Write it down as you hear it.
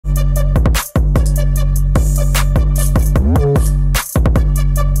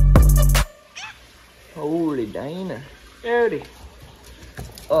howdy.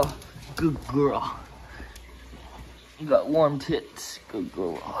 Oh, good girl. You got warm tits. Good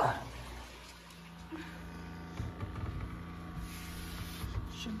girl.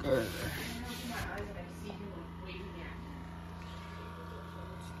 Sugar.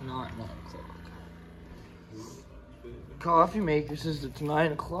 It's not 9 o'clock. Coffee maker says it's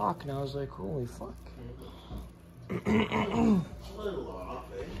 9 o'clock, and I was like, holy fuck.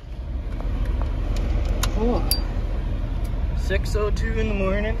 Oh. 6:02 in the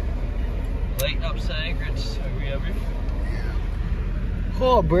morning. Lighting up cigarettes. Are we ever?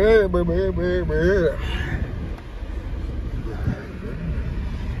 Oh, brr, brr, brr, brr, brr.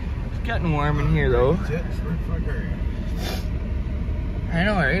 It's getting warm in here, though. I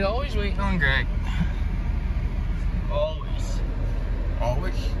know, right? Always waiting on Greg. Always.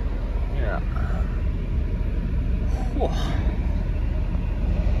 Always? Yeah. Whew.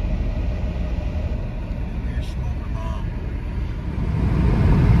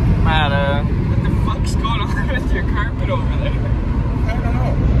 Matt, what the fuck's going on with your carpet over there? I don't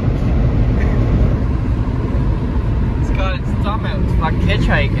know. It's got its thumb out. It's fucking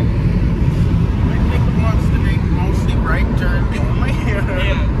hitchhiking. I think it wants to make mostly right turns only.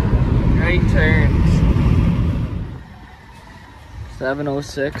 Yeah. Right turns.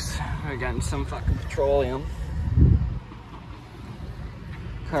 7:06. We're getting some fucking petroleum.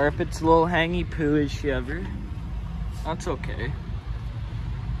 Carpet's a little hangy poo-ish ever. That's okay.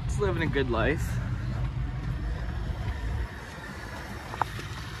 It's living a good life.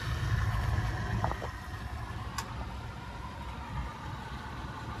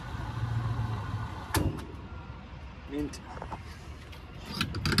 Mint.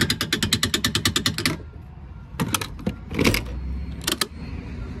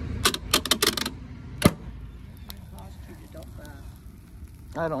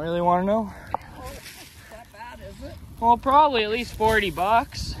 I don't really want to know. Oh, that bad, is it? Well, probably at least 40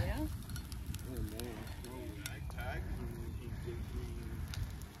 bucks. Yeah.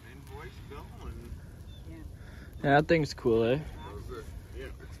 Yeah, that thing's cool, eh? Yeah,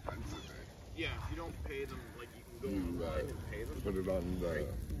 expensive, eh? Yeah, if you don't pay them, like you can go online and pay them. Put it on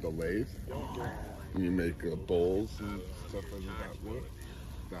the lathe. And you make bowls and stuff like that wood.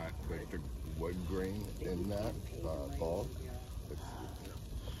 That, like the wood grain in that ball.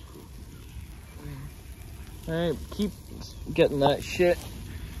 Alright, keep getting that shit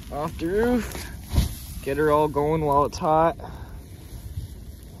off the roof. Get her all going while it's hot.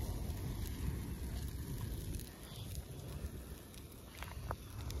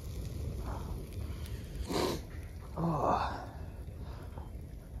 Oh.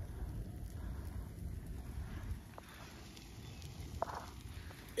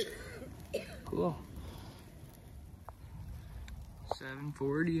 Cool.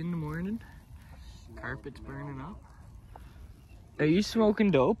 7:40 in the morning. Carpet's burning up. Are you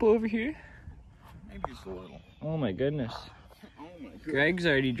smoking dope over here? Maybe just a little. Oh my goodness. Oh my goodness. Greg's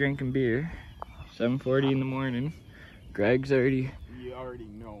already drinking beer. 7:40 in the morning. Greg's already... You already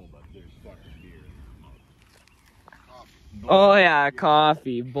know that there's fucking beer in the mouth. Oh yeah,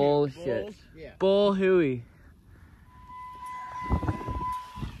 coffee. Bullshit. Yeah. Bull hooey.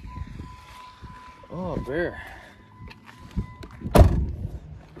 Oh, bear.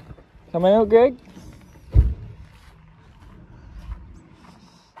 Coming out, Greg?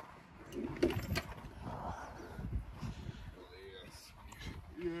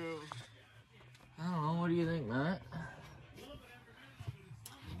 I don't know, what do you think, Matt?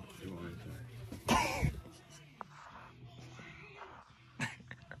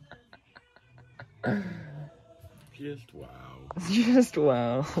 Just wow. Just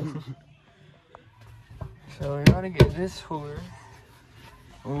wow. So we gotta get this whore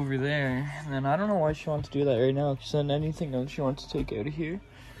over there, and then I don't know why she wants to do that right now, because then anything else she wants to take out of here,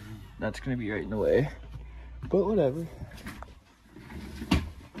 that's gonna be right in the way. But whatever.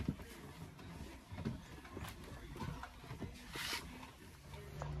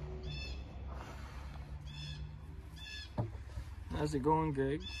 How's it going,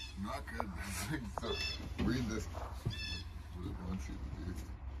 Greg? Not good. So, read this. What it wants you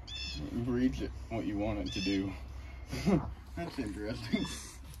to do. Read it, what you want it to do. That's interesting.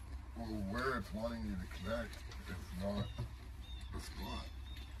 Well, where it's wanting you to connect is not the spot.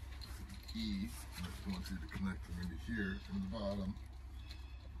 It's the key, and it wants you to connect to maybe here in the bottom.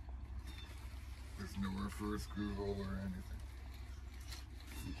 There's nowhere for a screw hole or anything.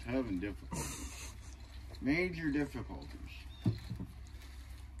 It's having difficulties. Major difficulties.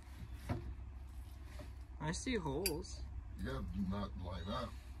 I see holes. You gotta not line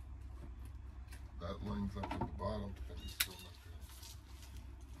up. That lines up at the bottom, and you still not good.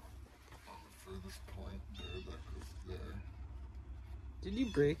 On the furthest point there, that goes there. Did you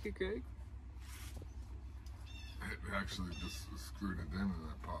break it, Greg? It actually just screwed it in and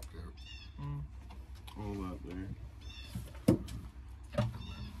it popped out. Hold up there.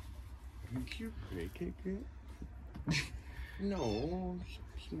 Did you break it, Greg? No,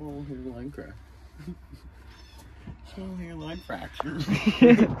 small hairline crack. Small hairline fracture.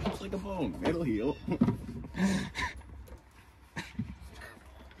 It's like a bone. It'll heal.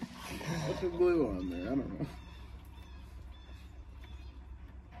 Put the glue on there. I don't know.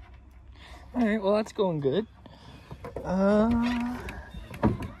 All right, well that's going good.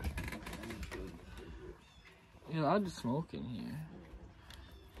 You're allowed to smoke in here.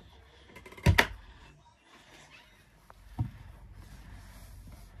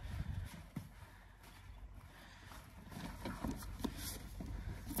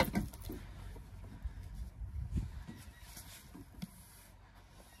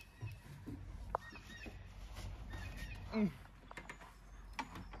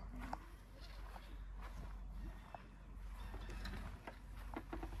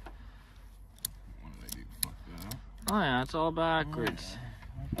 Oh yeah, it's all backwards.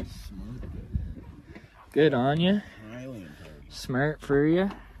 Good on you. Smart for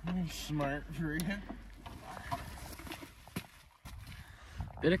you. Smart for you.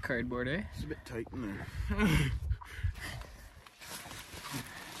 Bit of cardboard, eh? It's a bit tight in there.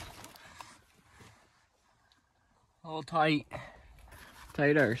 All tight.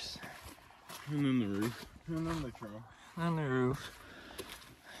 Tight arse. And then the roof. And then the trunk. And the roof.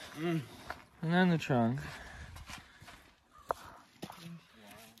 And then the trunk.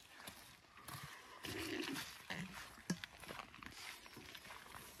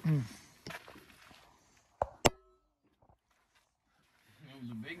 It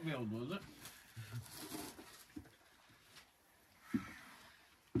was a big build, was it?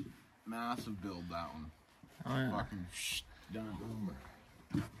 Massive build, that one. Oh yeah. Fucking done.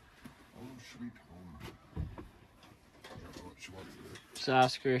 Oh, sweet home. I don't know what she wants to do. Just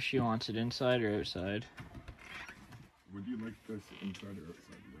ask her if she wants it inside or outside. Would you like this inside or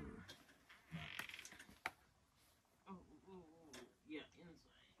outside? Yeah, inside.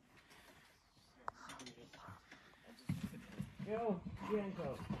 Yo,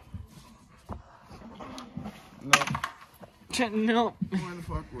 No. No. Why the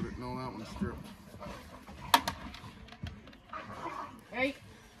fuck would it? No, that one's stripped. Hey.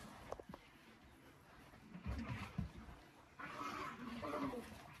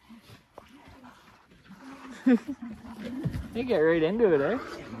 You get right into it, eh?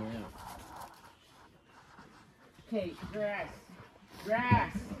 Okay, grass.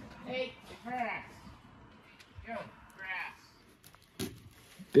 Grass. Hey, grass. Go, grass.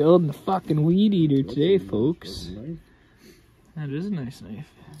 Building the fucking weed eater today, folks. That is a nice knife.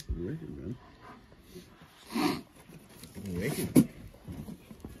 Wicked, man. Wicked.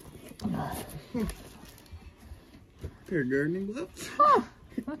 Pair of gardening gloves. Huh,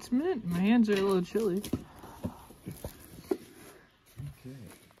 that's mint. My hands are a little chilly. Okay.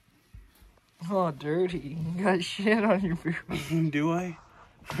 Oh, dirty. You got shit on your boot. Do I?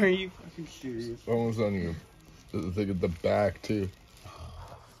 Are you fucking serious? Almost on you. It's like at the back too.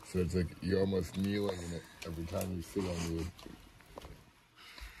 So it's like you're almost kneeling in it every time you sit on the.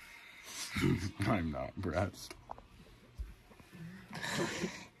 I'm not impressed.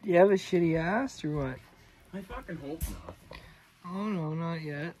 Do you have a shitty ass or what? I fucking hope not. Oh no, not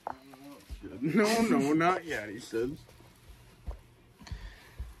yet. No, not yet, he says.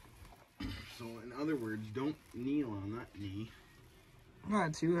 So, in other words, don't kneel on that knee.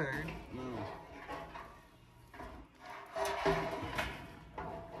 Not too hard. No.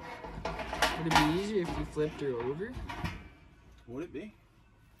 Would it be easier if you flipped her over? Would it be?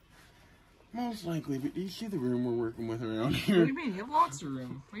 Most likely, but do you see the room we're working with around What do here? you mean? You have lots of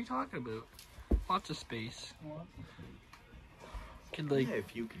room. What are you talking about? Lots of space. Could like. Yeah,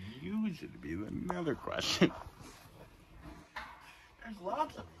 if you could use it, would be another question. There's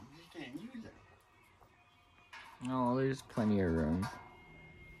lots of it. You just can't use it. Oh, there's plenty of room.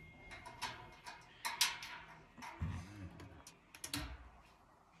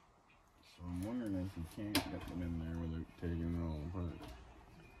 So I'm wondering if you can't get them in there without taking it all apart.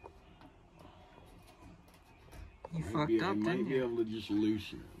 You fucked up, might didn't be you? able to just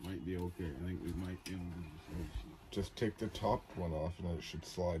loosen it. Might be okay. I think we might be able to just loosen it. Just take the top one off and then it should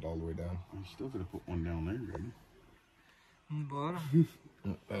slide all the way down. I'm still gonna put one down there, Greg. On the bottom.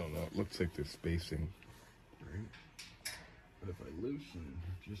 I don't know. It looks like there's spacing. Right? But if I loosen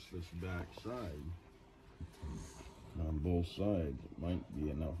just this back side, on both sides, it might be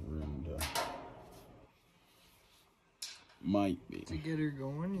enough room to. Might be. To get her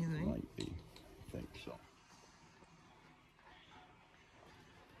going, you think? Might be. I think so.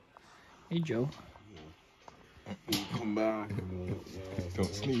 Hey, Joe. We'll come back and we'll,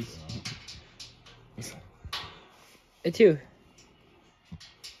 Don't sneeze. It's you.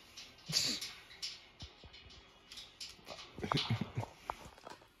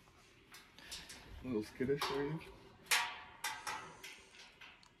 A little skittish, are you?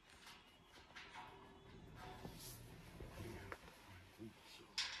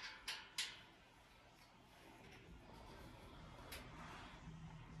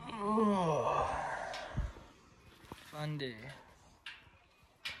 Oh. Fun day.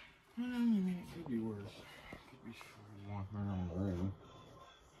 I mean, it could be worse. Could be walking around the room.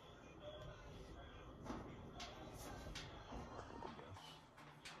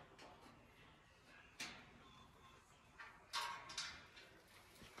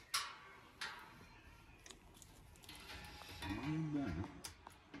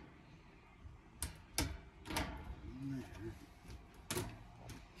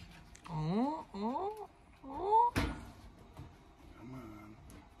 Oh, oh, oh. Come on.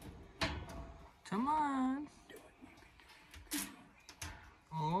 Come on.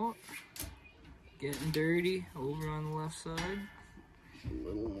 Oh. Getting dirty over on the left side. A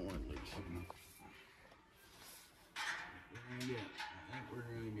little more, Lisa. We're gonna get it. I think we're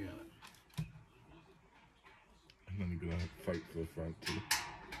gonna get it. And then you're gonna fight for the front too.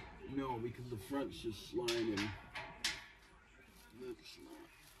 No, because the front's just sliding. That's not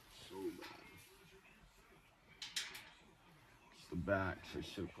so bad. It's the backs. I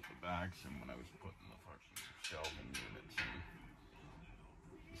should have put the backs in when I was putting the fucking shelving units in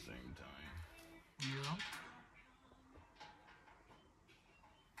at the same time. Yeah.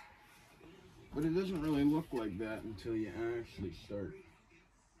 But it doesn't really look like that until you actually start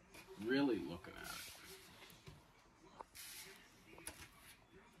really looking at it.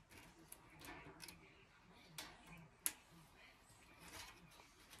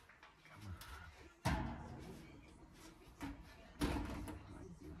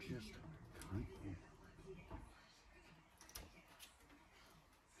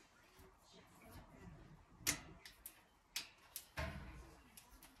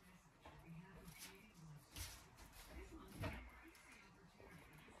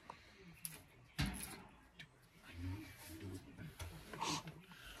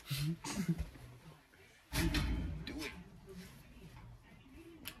 Do it.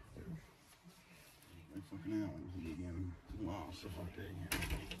 My fucking hours again. Lost the whole day.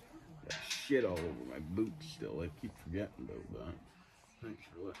 Got shit all over my boots still. I keep forgetting about that. Thanks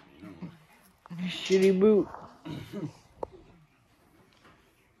for letting me know. Shitty boot.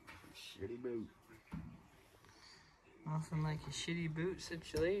 Shitty boot. Nothing like a shitty boot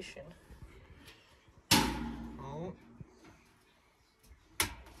situation. Oh.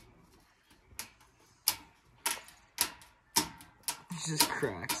 Just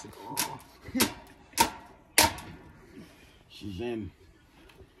cracks it. Oh. She's in.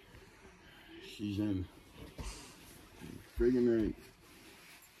 She's in. Friggin' right.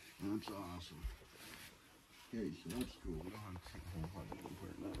 That's awesome. Okay, so that's cool. We don't have to take the whole fucking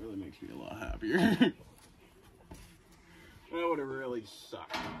apart. That really makes me a lot happier. That would have really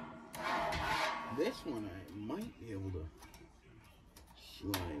sucked. This one I might be able to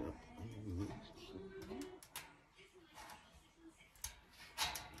slide up.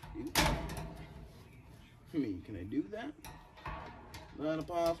 I mean, can I do that? Is that a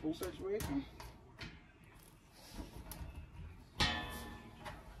possible situation?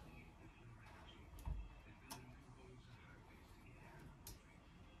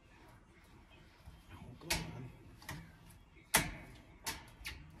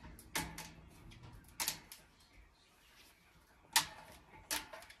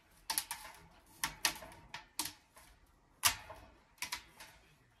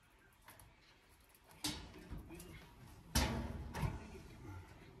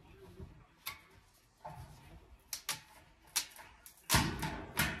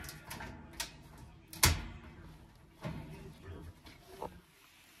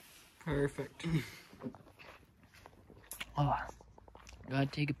 Perfect. Oh, gotta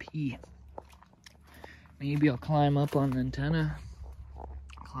take a pee. Maybe I'll climb up on the antenna.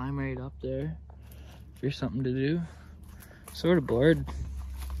 Climb right up there. If there's something to do. Sort of bored.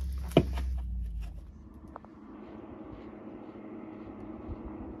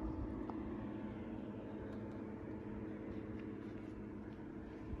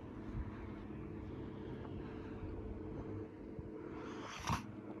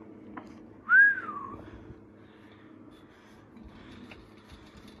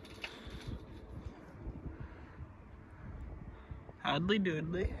 Howdly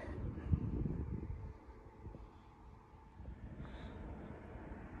doodly.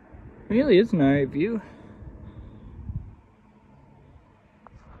 Really is an alright view.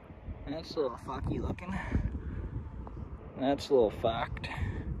 That's a little fucky looking. That's a little fucked.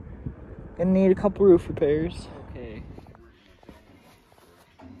 Gonna need a couple roof repairs. Okay.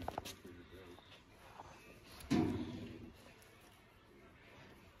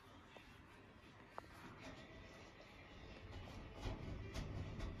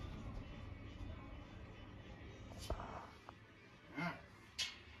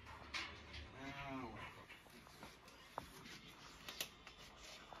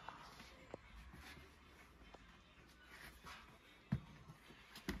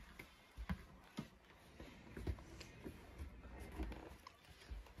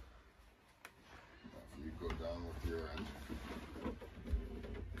 You go down with your end.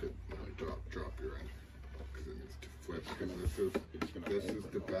 Good. Drop your end. Because it needs to flip. This is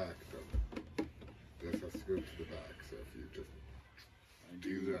the back though. This has to go to the back. So if you just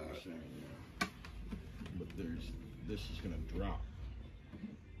do that. But this is gonna drop.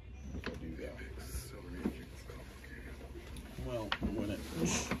 If I do that. So many things complicated. Well, when it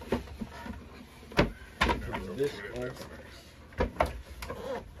This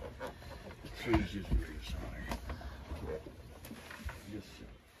please use me for this honor. Yes, sir.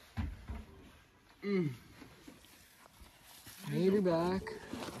 Made her back.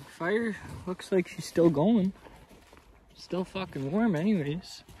 Fire looks like she's still going. Still fucking warm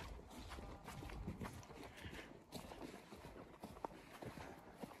anyways.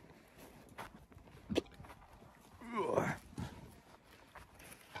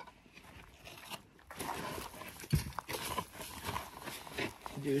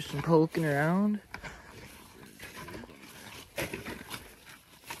 Do some poking around.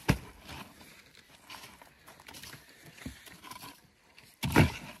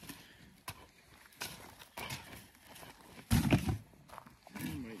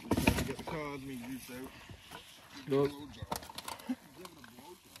 Look.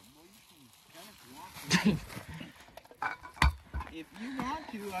 If you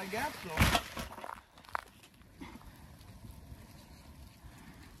want to, I got some.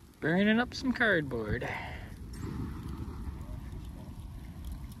 Burning up some cardboard.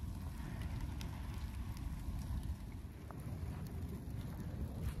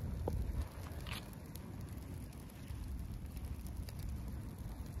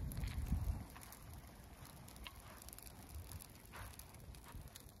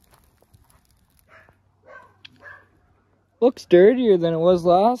 Looks dirtier than it was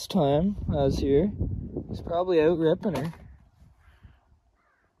last time I was here. It's probably out ripping her.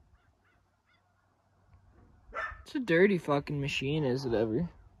 It's a dirty fucking machine, is it ever?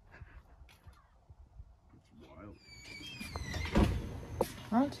 It's wild.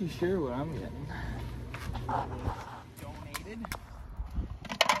 I'm not too sure what I'm getting.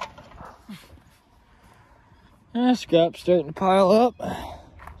 Donated. Scrap's starting to pile up.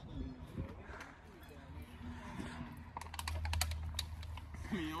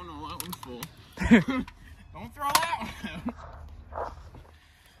 You know that one's full. Don't throw that one out.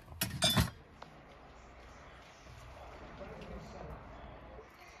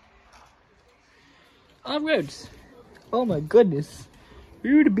 Roads. Oh my goodness.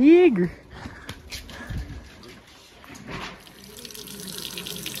 You're the big.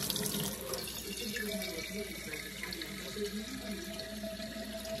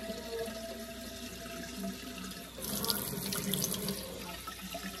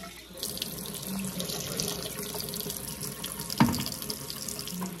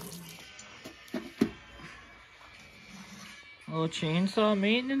 Little chainsaw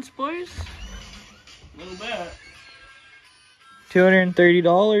maintenance, boys. A little bit.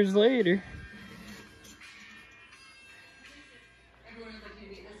 $230 later. Everyone would like you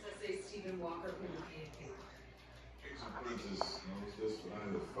to meet SSA Stephen Walker from the Princess knows this, but I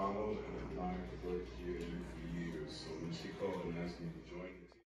have followed and admired the work you do for years.